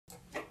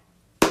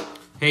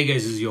Hey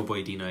guys, this is your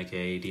boy Dino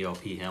aka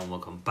DLP here, and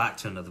welcome back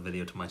to another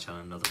video to my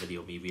channel. Another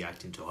video of me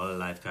reacting to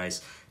Hololive,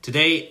 guys.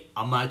 Today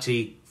I'm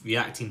actually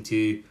reacting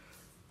to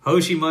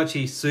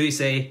Hoshimachi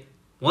Suisei.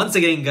 Once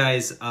again,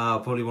 guys,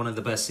 probably one of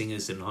the best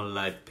singers in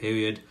Hololive,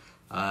 period.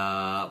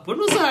 When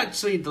was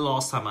actually the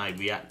last time I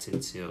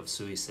reacted to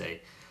Suisei?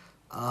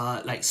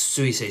 Like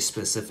Suisei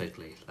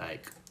specifically,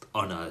 like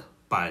on her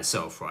by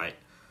herself, right?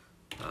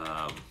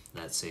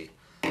 Let's see.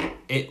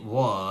 It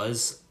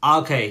was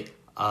okay.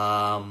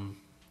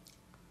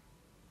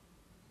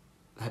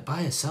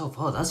 By herself?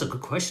 Oh, that's a good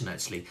question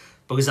actually,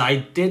 because I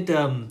did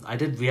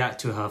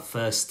react to her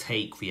first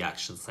take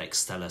reactions like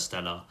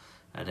Stella,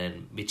 and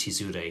then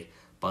Michizure,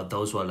 but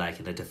those were like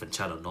in a different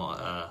channel, not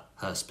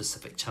her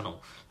specific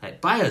channel.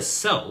 Like by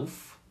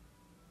herself.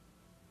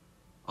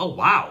 Oh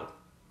wow,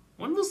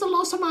 when was the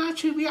last time I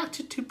actually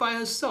reacted to by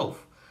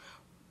herself?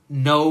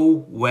 No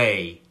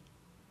way.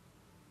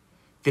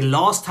 The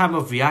last time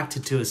I've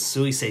reacted to a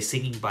Suisei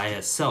singing by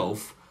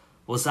herself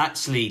was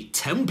actually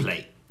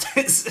Template.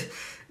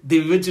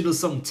 The original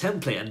song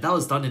Template, and that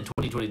was done in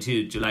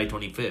 2022, July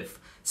 25th.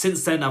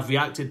 Since then, I've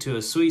reacted to a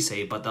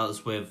Suisei, but that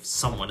was with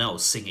someone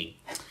else singing.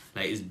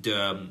 Like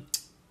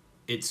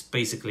it's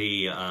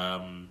basically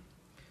her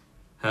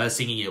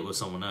singing it with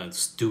someone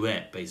else,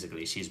 duet.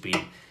 Basically, she's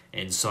been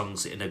in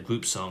songs in a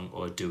group song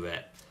or a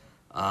duet.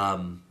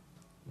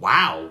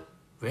 Wow,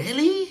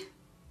 really?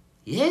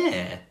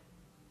 Yeah.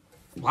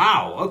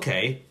 Wow.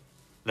 Okay.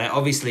 Like,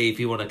 obviously, if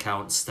you want to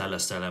count Stella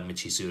and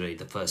Michizure,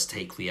 the first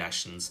take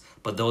reactions,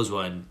 but those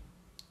were in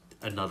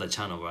another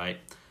channel, right?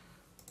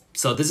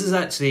 So this is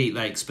actually,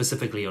 like,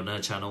 specifically on her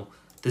channel.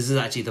 This is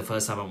actually the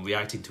first time I'm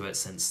reacting to it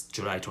since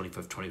July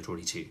 25th,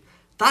 2022.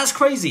 That's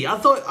crazy. I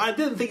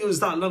didn't think it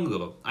was that long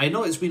ago. I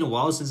know it's been a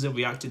while since I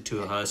reacted to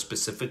her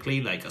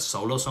specifically, like a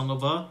solo song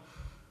of her,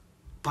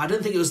 but I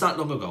didn't think it was that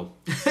long ago.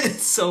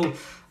 So,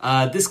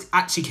 this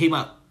actually came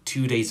out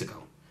 2 days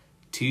ago.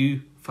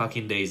 2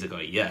 fucking days ago,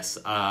 yes.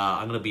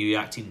 I'm gonna be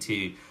reacting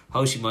to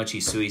Hoshimachi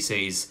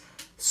Suisei's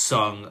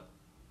song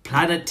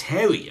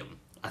Planetarium.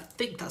 I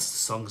think that's the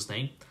song's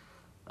name.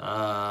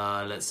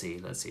 Let's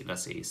see.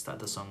 Is that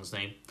the song's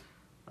name?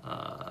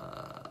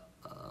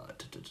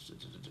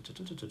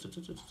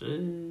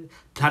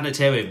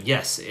 Planetarium.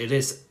 Yes, it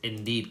is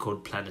indeed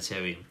called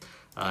Planetarium.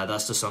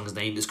 That's the song's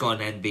name. It's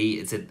got an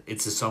NB.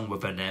 It's a song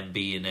with an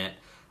NB in it.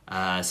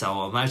 So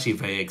I'm actually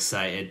very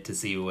excited to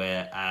see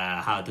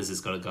how this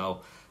is gonna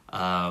go.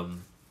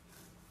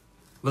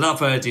 Without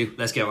further ado,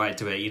 let's get right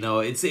to it. You know,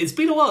 it's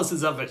been a while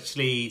since I've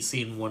actually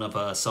seen one of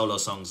her solo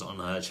songs on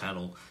her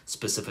channel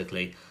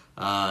specifically.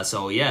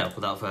 So yeah,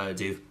 without further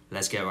ado,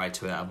 let's get right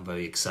to it. I'm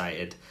very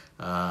excited.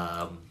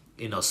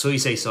 You know,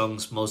 Suisei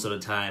songs, most of the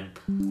time,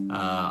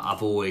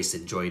 I've always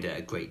enjoyed it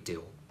a great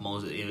deal.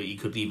 You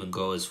could even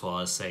go as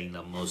far as saying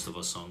that most of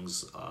her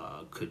songs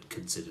could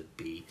consider to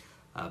be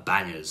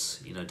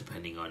bangers, you know,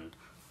 depending on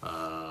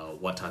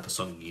what type of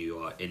song you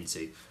are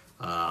into.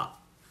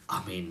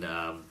 I mean,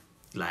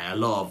 like a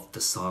lot of the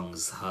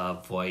songs, her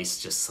voice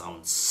just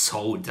sounds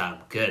so damn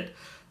good.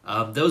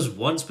 There was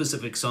one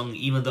specific song,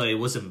 even though it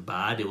wasn't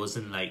bad, it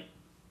wasn't like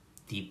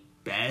the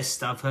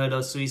best I've heard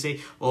of Suisei,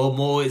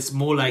 it's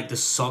more like the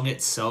song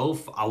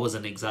itself I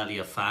wasn't exactly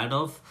a fan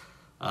of.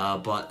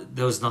 But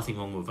there was nothing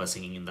wrong with her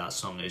singing in that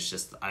song. It's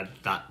just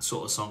that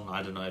sort of song,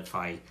 I don't know if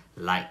I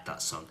like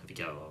that song, if you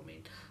get what I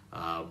mean.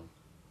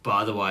 But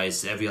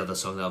otherwise, every other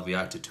song that I've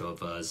reacted to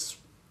of hers,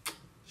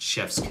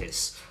 chef's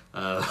kiss.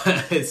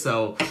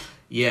 So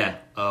yeah,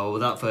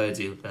 without further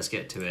ado, let's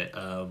get to it.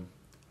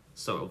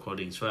 Start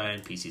recording's fine,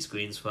 PC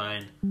screen's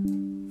fine.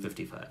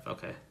 55,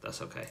 okay,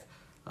 that's okay.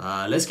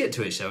 Let's get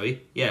to it, shall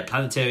we? Yeah,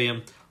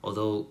 Planetarium,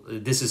 although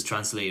this is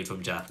translated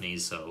from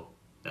Japanese, so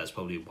that's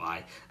probably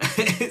why.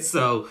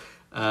 So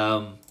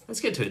let's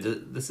get to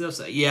it. The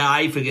subs, yeah,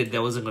 I figured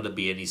there wasn't going to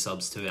be any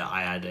subs to it.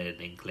 I had an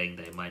inkling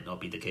that it might not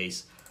be the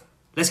case.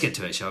 Let's get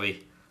to it, shall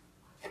we?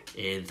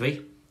 In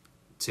 3,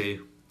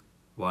 2,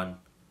 1,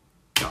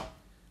 go.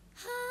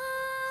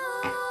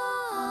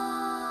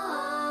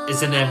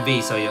 It's an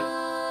MV, so yeah.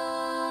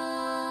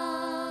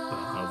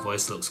 Wow, her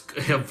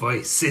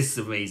voice is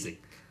amazing.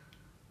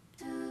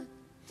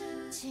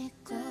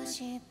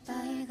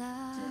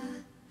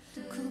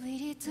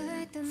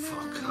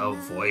 Fuck, her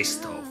voice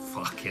though,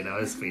 fucking hell,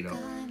 it's been up.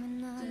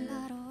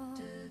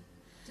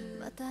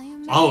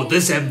 Oh,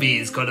 this MV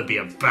is gonna be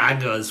a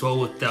banger as well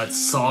with that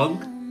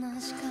song.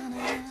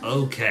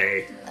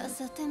 Okay.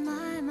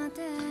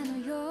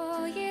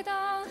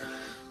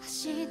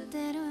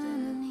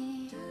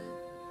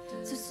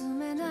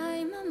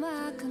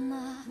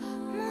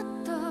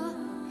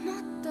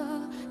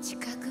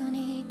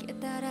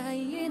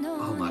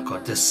 Oh my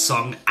god, this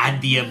song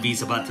and the MV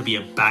is about to be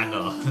a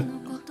banger.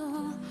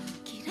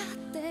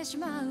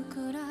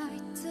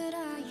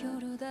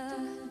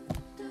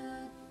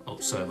 Oh,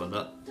 sorry about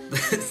that.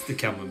 The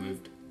camera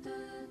moved.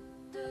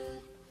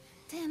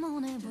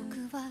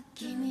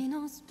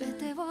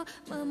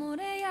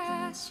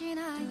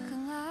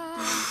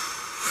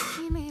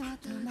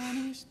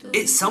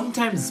 It's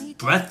sometimes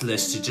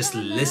breathless to just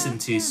listen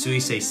to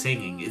Suisei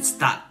singing. It's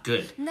that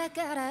good. Oh,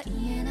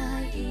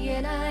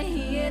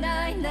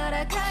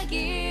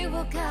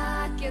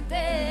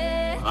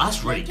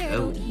 that's really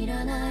cool.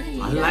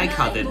 I like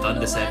how they've done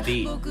this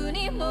MV.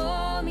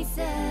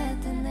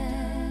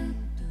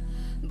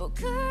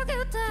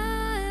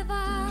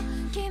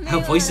 Her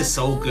voice is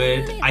so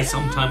good. I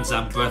sometimes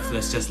am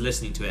breathless just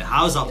listening to it.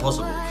 How is that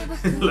possible?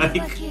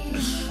 Like,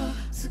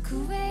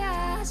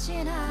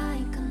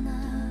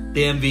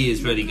 the MV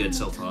is really good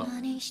so far.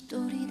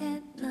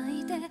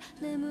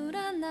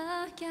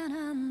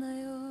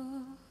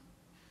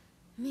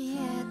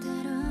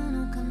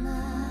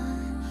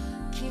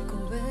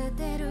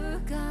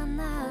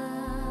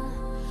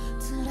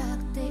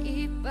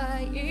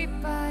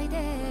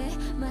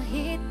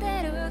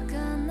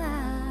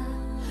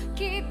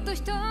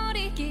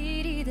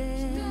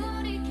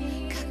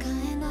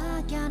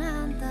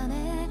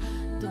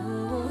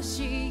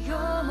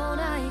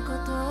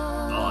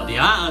 Oh, the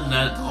art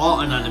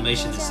and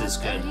animation is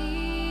good.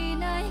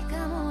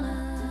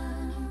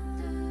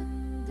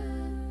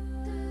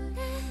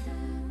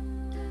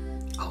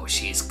 Oh,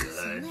 she's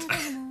good.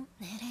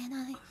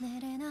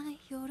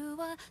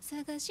 Wow.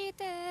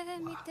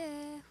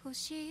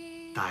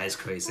 That is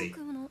crazy.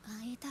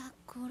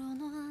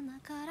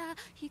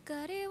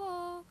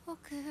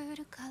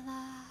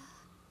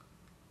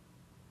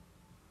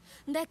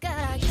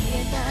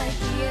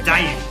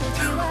 Damn.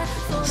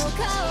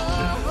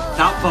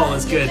 That part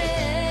was good.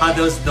 How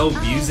there was no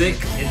music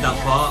in that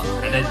part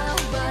and then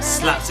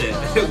slapped it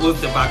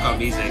with the background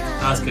music.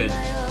 That's good.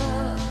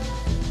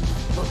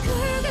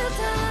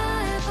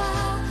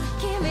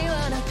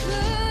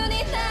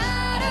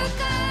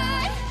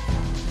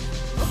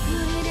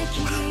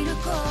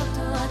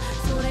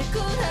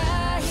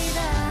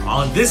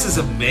 Oh, this is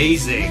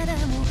amazing.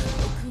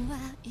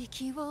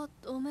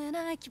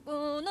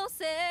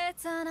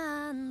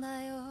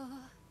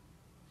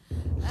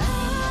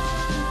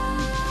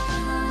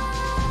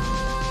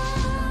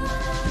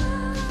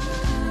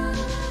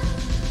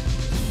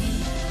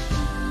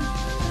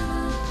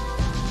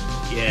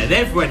 Yeah,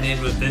 they've went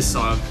in with this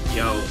song,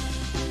 yo.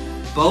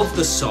 Both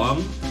the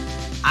song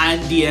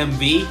and the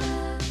MV,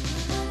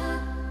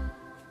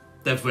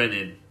 they've went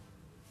in.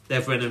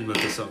 They've went in with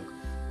the song.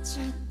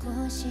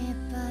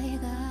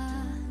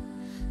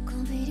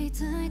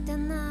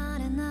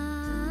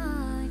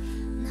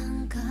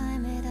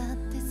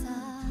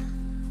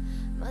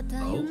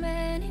 Oh.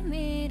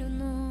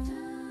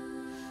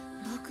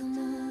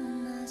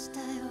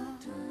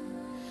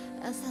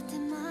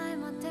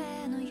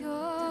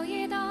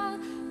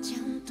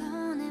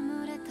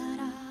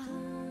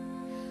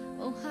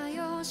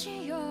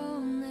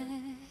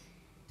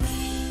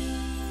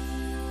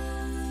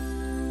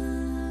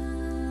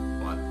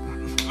 What?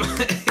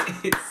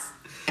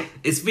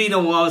 It's been a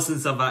while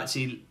since I've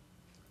actually...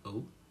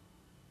 Oh.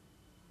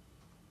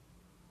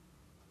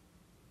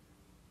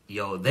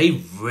 Yo, they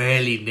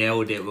really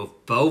nailed it with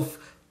both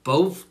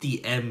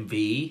the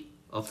MV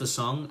of the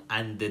song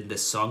and then the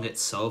song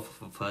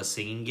itself of her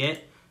singing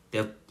it.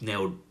 They've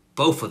nailed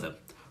both of them.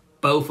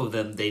 Both of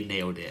them, they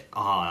nailed it.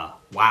 Ah,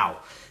 wow.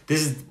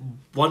 This is,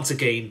 once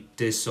again,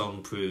 this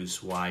song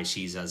proves why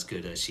she's as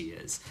good as she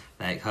is.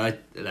 Like her,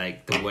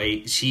 like the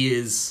way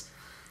she's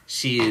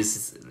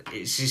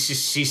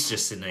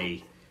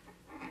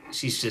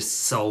just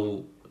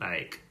so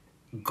like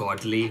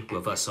godly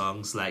with her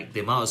songs. Like the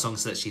amount of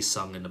songs that she's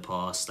sung in the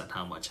past and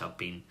how much I've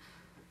been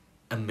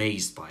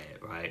amazed by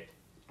it, right?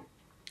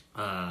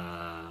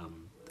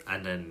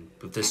 And then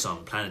with this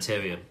song,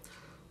 Planetarium,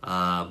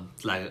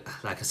 like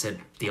I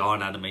said, the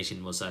art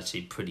animation was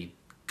actually pretty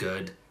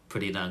good,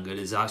 pretty damn good.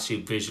 It's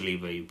actually visually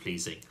very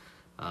pleasing,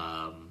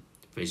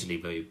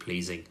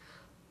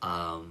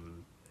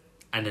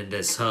 and then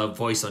there's her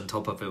voice on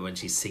top of it when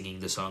she's singing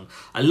the song.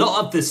 A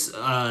lot of this,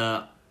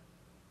 I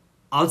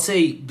would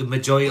say the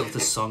majority of the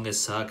song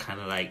is her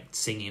kind of like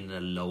singing in a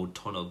low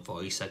tone of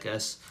voice, I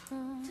guess.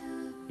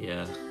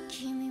 Yeah.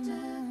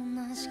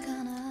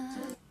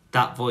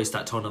 That voice,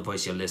 that tone of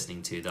voice you're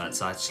listening to,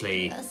 that's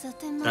actually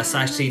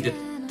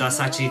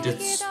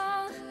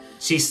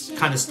she's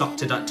kind of stuck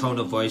to that tone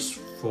of voice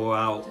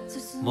throughout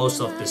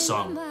most of the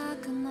song.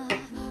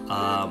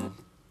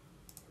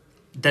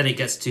 Then it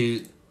gets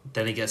to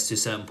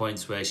certain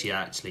points where she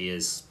actually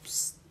is,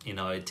 you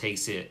know, it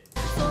takes it.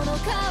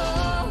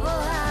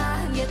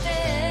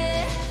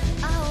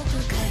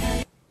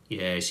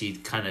 Yeah, she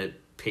kind of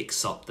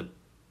picks up the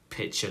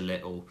pitch a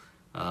little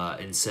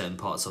in certain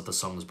parts of the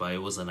songs, but it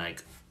wasn't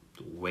like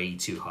way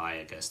too high,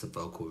 I guess, the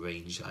vocal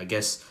range. I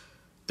guess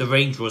the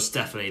range was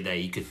definitely there.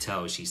 You could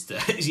tell she's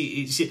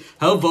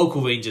her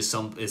vocal range is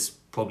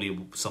probably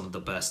some of the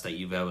best that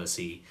you've ever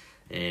seen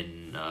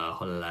in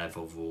Hololive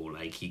overall.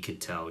 Like, you could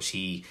tell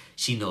she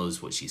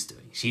knows what she's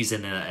doing. She's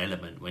in her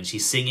element when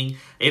she's singing.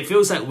 It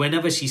feels like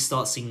whenever she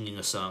starts singing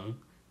a song,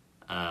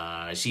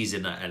 she's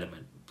in her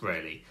element,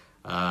 really.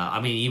 I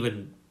mean,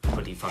 even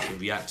when he fucking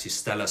react to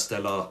Stella,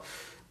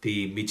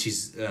 the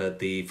Michi's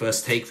the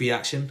first take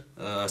reaction,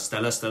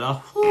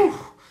 Stella, whew,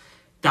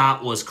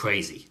 that was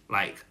crazy.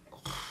 Like,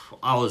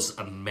 I was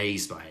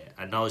amazed by it,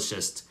 and that was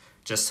just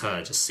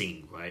her just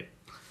singing, right?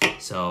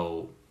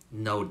 So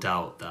no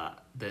doubt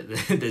that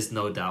there's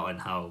no doubt on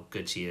how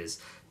good she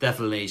is.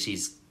 Definitely,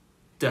 she's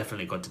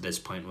definitely got to this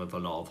point with a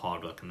lot of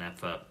hard work and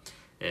effort.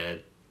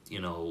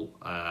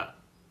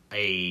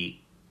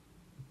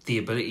 The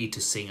ability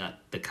to sing at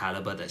the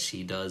caliber that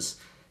she does,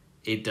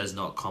 it does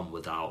not come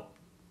without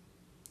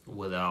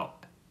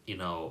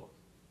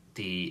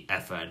the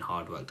effort and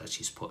hard work that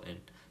she's put in.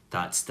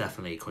 That's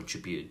definitely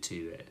contributed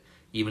to it.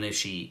 Even if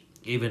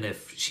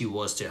she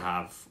was to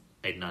have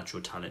a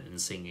natural talent in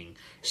singing,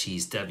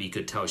 you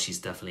could tell she's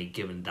definitely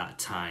given that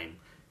time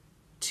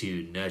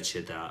to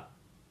nurture that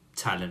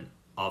talent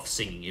of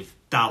singing. If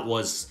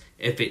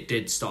it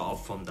did start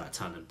off from that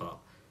talent, but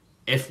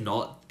if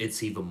not,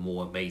 it's even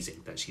more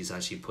amazing that she's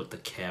actually put the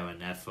care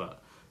and effort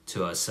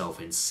to herself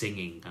in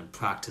singing and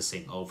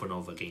practicing over and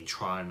over again,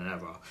 trial and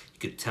error. You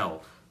could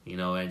tell,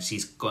 and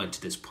she's gotten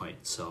to this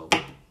point. So,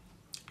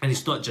 and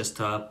it's not just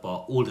her, but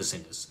all the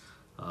singers.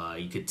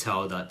 You could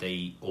tell that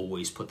they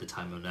always put the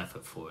time and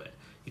effort for it.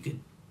 You could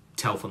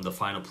tell from the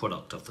final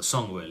product of the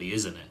song, really,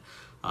 isn't it?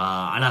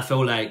 And I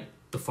feel like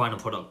the final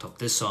product of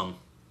this song,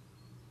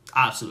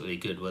 absolutely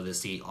good, whether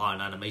it's the art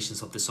and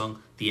animations of the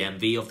song, the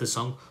MV of the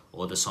song,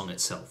 or the song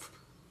itself.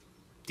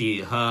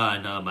 Her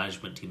and her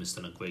management team has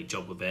done a great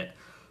job with it.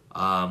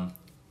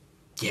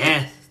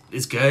 Yeah,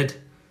 it's good.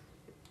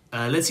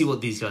 Let's see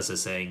what these guys are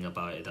saying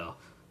about it though.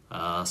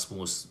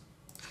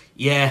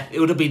 Yeah, it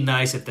would have been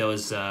nice if there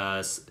was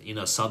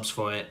subs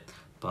for it,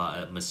 but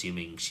I'm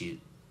assuming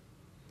she.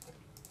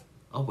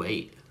 Oh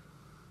wait,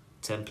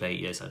 template.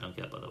 Yes, I don't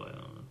get, by the way.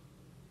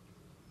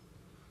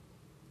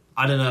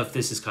 I don't know if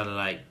this is kind of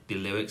like the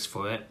lyrics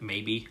for it.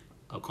 Maybe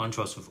a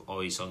contrast with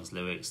Ori song's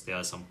lyrics. There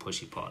are some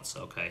pushy parts.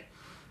 Okay,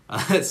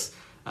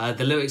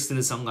 the lyrics to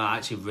the song are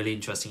actually really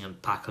interesting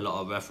and pack a lot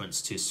of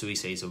reference to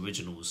Suisei's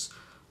originals,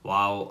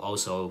 while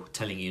also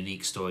telling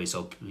unique stories.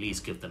 So please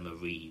give them a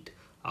read.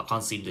 I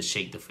can't seem to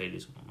shake the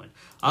failures of my mind.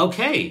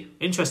 Okay,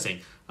 interesting.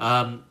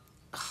 Damn,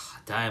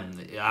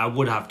 I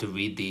would have to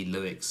read the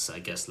lyrics, I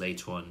guess,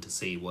 later on to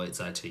see what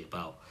it's actually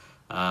about.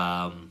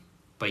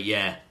 But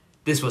yeah,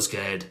 this was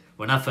good.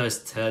 When I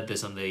first heard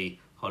this on the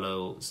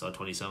Holo Star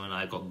 27,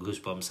 I got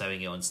goosebumps.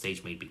 Having it on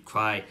stage made me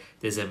cry.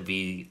 This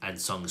MV and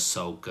song is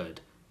so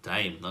good.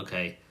 Damn,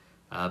 okay.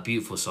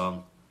 Beautiful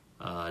song.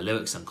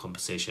 Lyrics and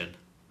composition.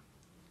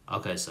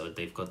 Okay, so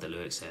they've got the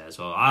lyrics here as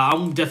well.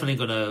 I'm definitely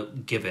gonna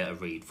give it a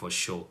read for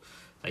sure.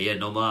 Yeah,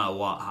 no matter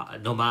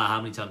how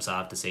many times I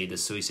have to say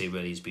this, Suisei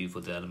really is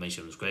beautiful. The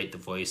animation was great. The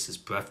voice is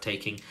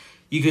breathtaking.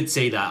 You could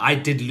say that. I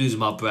did lose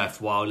my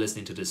breath while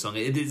listening to this song.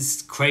 It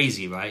is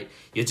crazy, right?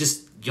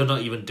 You're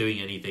not even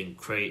doing anything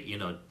crazy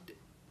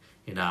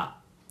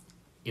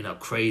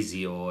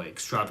or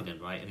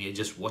extravagant, right? And you're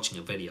just watching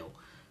a video.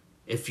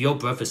 If your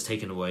breath is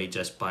taken away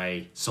just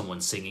by someone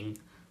singing,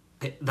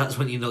 that's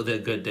when you know they're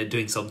good. They're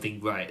doing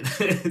something right.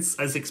 It's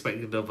as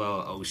expected of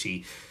our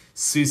Oshi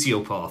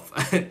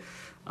sociopath.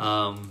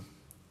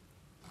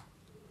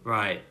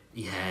 Right.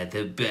 Yeah,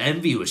 the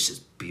MV was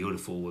just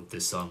beautiful with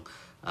this song.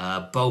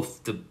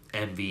 Both the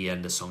MV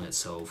and the song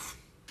itself.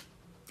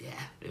 Yeah,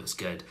 it was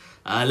good.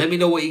 Let me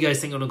know what you guys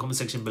think on the comment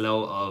section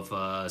below of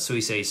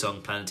Suisei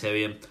song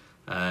Planetarium.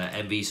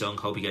 MV song.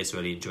 Hope you guys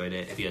really enjoyed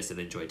it. If you guys did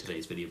enjoy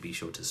today's video, be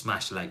sure to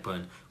smash the like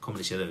button,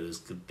 comment and share those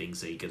good things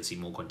so you get to see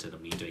more content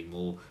of me doing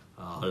more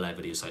live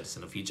videos like this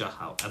in the future.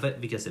 However,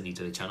 if you guys are new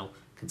to the channel,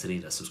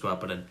 consider that subscribe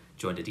button,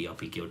 join the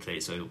DRP guild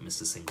today so you don't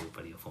miss a single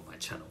video from my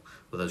channel.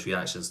 With those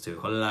reactions to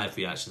Hololive,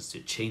 reactions to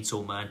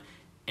Chainsaw Man,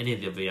 any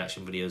of the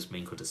reaction videos,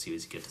 main content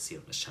series you get to see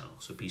on this channel.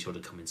 So be sure to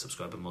come and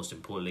subscribe, and most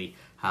importantly,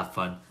 have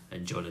fun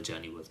and join the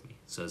journey with me.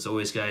 So as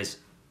always guys,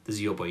 this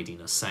is your boy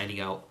Dino signing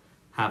out.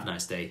 Have a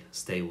nice day,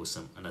 stay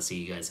awesome, and I'll see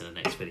you guys in the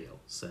next video.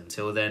 So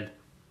until then,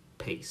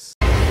 peace.